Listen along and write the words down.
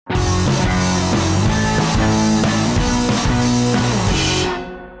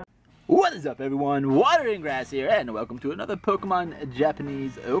What is up, everyone? Watering Grass here, and welcome to another Pokemon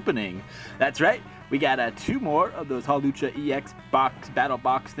Japanese opening. That's right, we got 2 more of those Hawlucha EX battle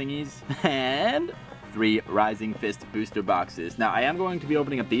box thingies, and 3 Rising Fist booster boxes. Now, I am going to be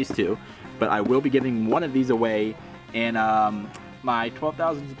opening up these 2, but I will be giving one of these away in my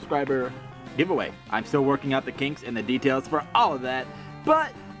 12,000 subscriber giveaway. I'm still working out the kinks and the details for all of that,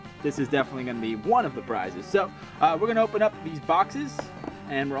 but this is definitely going to be one of the prizes. So, we're going to open up these boxes.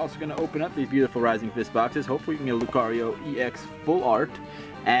 And we're also going to open up these beautiful Rising Fist boxes. Hopefully we can get a Lucario EX full art.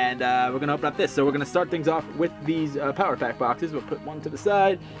 And we're going to open up this. So we're going to start things off with these Power Pack boxes. We'll put one to the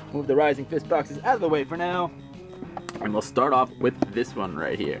side, move the Rising Fist boxes out of the way for now. And we'll start off with this one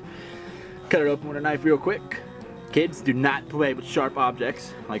right here. Cut it open with a knife real quick. Kids, do not play with sharp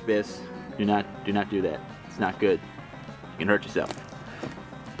objects like this. Do not do that. It's not good. You can hurt yourself.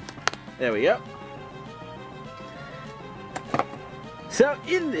 There we go. So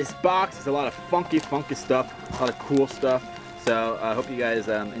in this box, there's a lot of funky stuff, a lot of cool stuff. So I hope you guys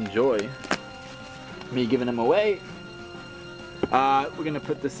enjoy me giving them away. We're gonna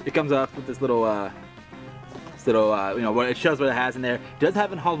put this. It comes off with this little, you know, it shows what it has in there. It does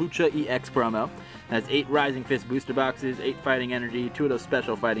have a Hawlucha EX promo. It has 8 Rising Fist booster boxes, 8 Fighting Energy, 2 of those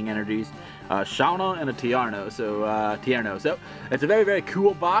special Fighting Energies, Shauno and a Tierno. So it's a very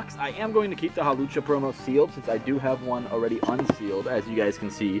cool box. I am going to keep the Hawlucha promo sealed since I do have one already unsealed, as you guys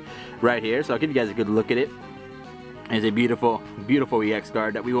can see right here. So I'll give you guys a good look at it. It's a beautiful EX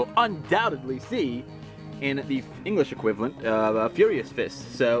card that we will undoubtedly see in the English equivalent of Furious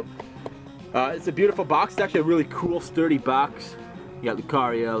Fist. So it's a beautiful box. It's actually a really cool, sturdy box. You got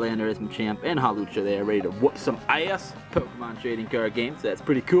Lucario, Landorus, Machamp, and Hawlucha there, ready to whoop some ass. Pokemon trading card game, so that's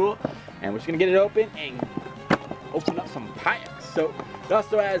pretty cool. And we're just gonna get it open and open up some packs. So it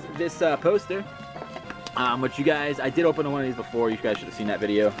also has this poster, which you guys, I did open one of these before. You guys should have seen that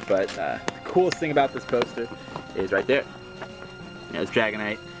video. But the coolest thing about this poster is right there. There's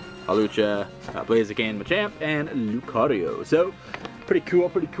Dragonite, Hawlucha, Blaziken, Machamp, and Lucario. So pretty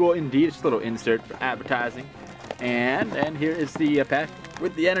cool indeed. It's just a little insert for advertising. And here is the pack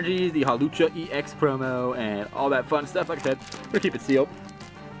with the energies, the Hawlucha EX promo, and all that fun stuff. Like I said, we're gonna keep it sealed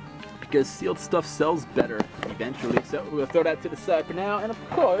because sealed stuff sells better eventually. So we'll throw that to the side for now. And of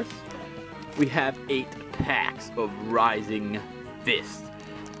course, we have 8 packs of Rising Fist.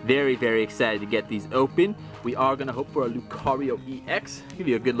 Very excited to get these open. We are gonna hope for a Lucario EX. Give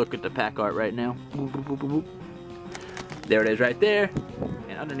you a good look at the pack art right now. There it is right there.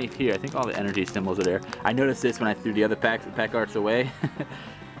 And underneath here, I think all the energy symbols are there. I noticed this when I threw the other pack arts away.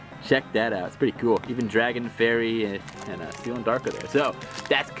 Check that out. It's pretty cool. Even Dragon, Fairy, and Steel and Dark are there. So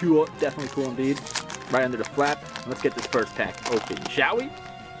that's cool. Definitely cool indeed. Right under the flap. Let's get this first pack open, shall we?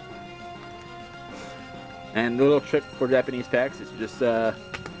 And the little trick for Japanese packs is to just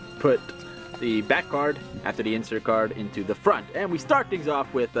put the back card after the insert card into the front. And we start things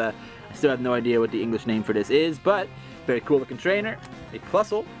off with, I still have no idea what the English name for this is, but very cool looking trainer, a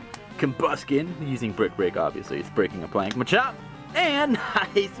Plusle, Combuskin, using Brick Break obviously, it's breaking a plank, Machamp, and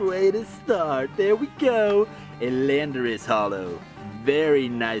nice way to start, there we go, a Landorus holo. Very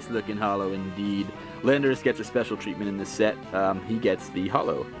nice looking holo indeed. Landorus gets a special treatment in this set, he gets the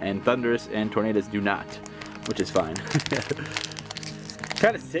holo, and Thundurus and Tornadus do not, which is fine.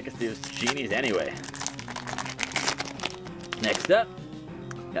 Kinda sick of these genies anyway. Next up,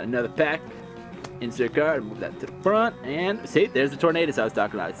 got another pack. Insert card, move that to the front, and see, there's the Tornadus I was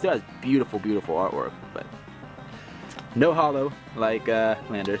talking about. It still has beautiful artwork, but no holo like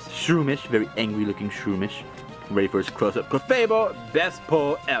Landorus. Shroomish, very angry looking Shroomish. Ready for his close-up. Clefable, best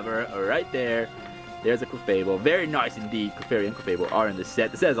pull ever, right there. There's a Clefable, very nice indeed. Clefairy and Clefable are in this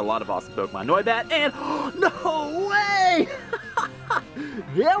set. This has a lot of awesome Pokemon. Noibat, and no way!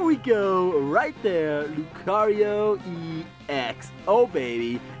 There we go, right there, Lucario EX. Oh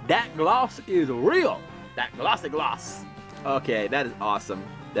baby, that gloss is real. That glossy gloss. Okay, that is awesome.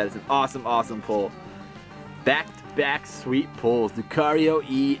 That is an awesome pull. Back-to-back sweet pulls. Lucario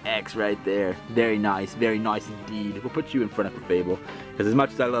EX right there. Very nice indeed. We'll put you in front of Clefable, because as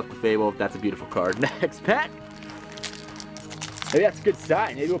much as I love Clefable, that's a beautiful card. Next pack. Maybe that's a good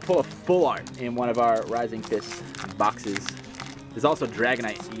sign. Maybe we'll pull a full art in one of our Rising Fist boxes. There's also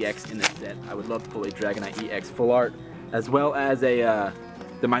Dragonite EX in this set. I would love to pull a Dragonite EX full art, as well as a,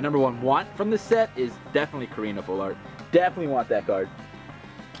 my number 1 want from this set is definitely Karina full art. Definitely want that card.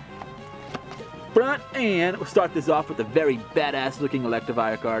 Front, and we'll start this off with a very badass looking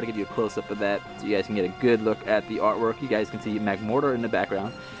Electivire card. I'll give you a close up of that so you guys can get a good look at the artwork. You guys can see Magmortar in the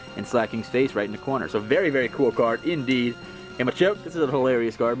background and Slacking's face right in the corner. So very cool card indeed. And Machoke, this is a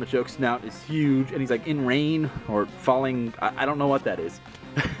hilarious card. Machoke's snout is huge, and he's like in rain or falling. I don't know what that is.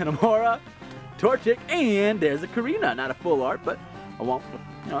 And Amora, Torchic, and there's a Karina. Not a full art, but I want,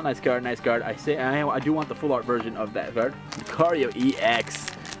 you know, nice card, nice card. I do want the full art version of that card. Lucario EX,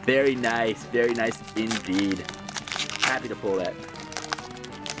 very nice indeed. Happy to pull that.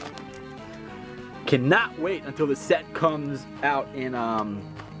 Cannot wait until the set comes out in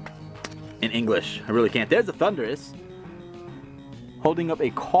English. I really can't. There's a Thundurus holding up a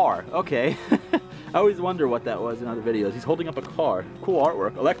car. Okay. I always wonder what that was in other videos. He's holding up a car. Cool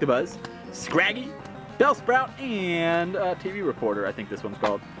artwork. Electabuzz, Scraggy, Bellsprout, and TV Reporter, I think this one's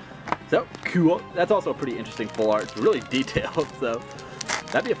called. So, cool. That's also a pretty interesting full art. It's really detailed, so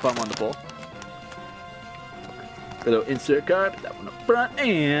that'd be a fun one to pull. A little insert card, put that one up front,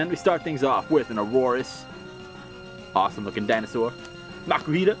 and we start things off with an Aurorus. Awesome looking dinosaur.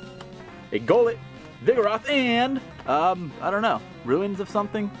 Makuhita, a Golett, Vigoroth, and, I don't know, Ruins of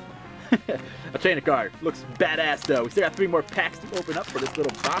something? A trainer card. Looks badass though. We still got 3 more packs to open up for this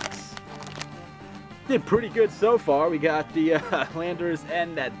little box. Did pretty good so far. We got the Landers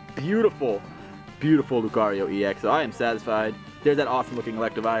and that beautiful Lucario EX. So I am satisfied. There's that awesome looking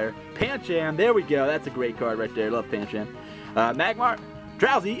Electivire. Pancham, there we go. That's a great card right there. Love Pancham. Magmar,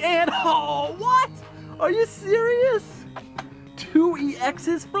 Drowsy, and oh, what? Are you serious? 2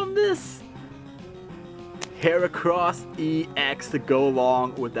 EXs from this? Heracross EX to go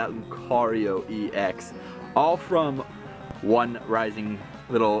along with that Lucario EX. All from one rising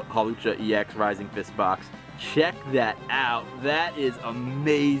little Hawlucha EX Rising Fist box. Check that out. That is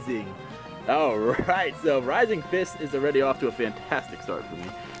amazing. Alright, so Rising Fist is already off to a fantastic start for me.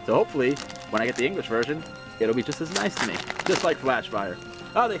 So hopefully, when I get the English version, it'll be just as nice to me. Just like Flashfire.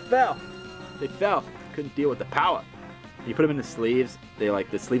 Oh, they fell! They fell. Couldn't deal with the power. You put them in the sleeves,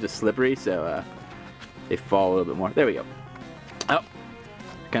 the sleeves are slippery, so they fall a little bit more. There we go. Oh,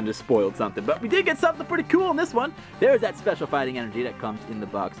 kind of just spoiled something. But we did get something pretty cool in this one. There's that special fighting energy that comes in the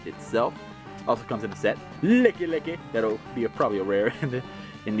box itself. Also comes in the set. Licky. That'll be probably a rare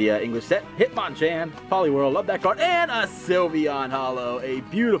in the English set. Hitmonchan, Poliwhirl, love that card. And a Sylveon Holo. A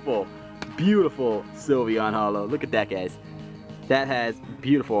beautiful Sylveon Holo. Look at that, guys. That has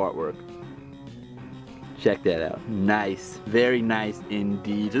beautiful artwork. Check that out. Nice. Very nice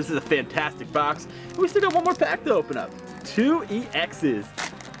indeed. This is a fantastic box. And we still got 1 more pack to open up. 2 EXs.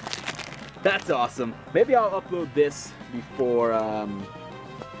 That's awesome. Maybe I'll upload this before,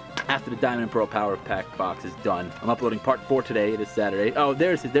 after the Diamond and Pearl Power Pack box is done. I'm uploading part 4 today. It is Saturday. Oh,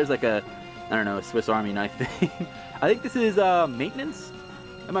 there's like a, I don't know, a Swiss Army knife thing. I think this is maintenance.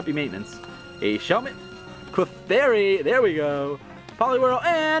 That might be maintenance. A Shelmet, Clefairy. There we go. Poliwhirl,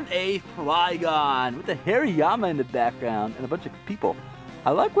 and a Flygon with a Hariyama in the background and a bunch of people.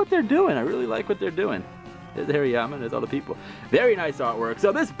 I like what they're doing. I really like what they're doing. There's the Hariyama, there's all the people. Very nice artwork.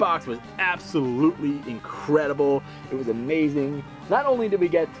 So this box was absolutely incredible. It was amazing. Not only did we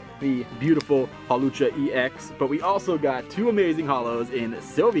get the beautiful Hawlucha EX, but we also got 2 amazing holos in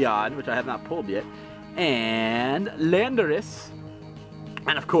Sylveon, which I have not pulled yet, and Landorus.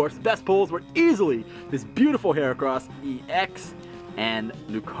 And of course, the best pulls were easily this beautiful Heracross EX and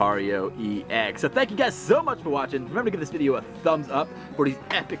Lucario EX. So thank you guys so much for watching. Remember to give this video a thumbs up for these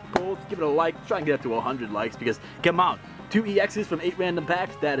epic pulls. Give it a like. Try and get up to 100 likes because, come on, 2 EXs from 8 random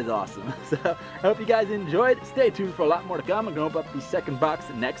packs. That is awesome. So I hope you guys enjoyed. Stay tuned for a lot more to come. I'm going to open up the second box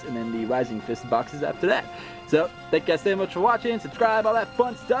next and then the Rising Fist boxes after that. So thank you guys so much for watching. Subscribe, all that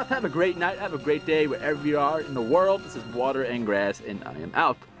fun stuff. Have a great night. Have a great day wherever you are in the world. This is Water and Grass, and I am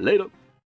out. Later.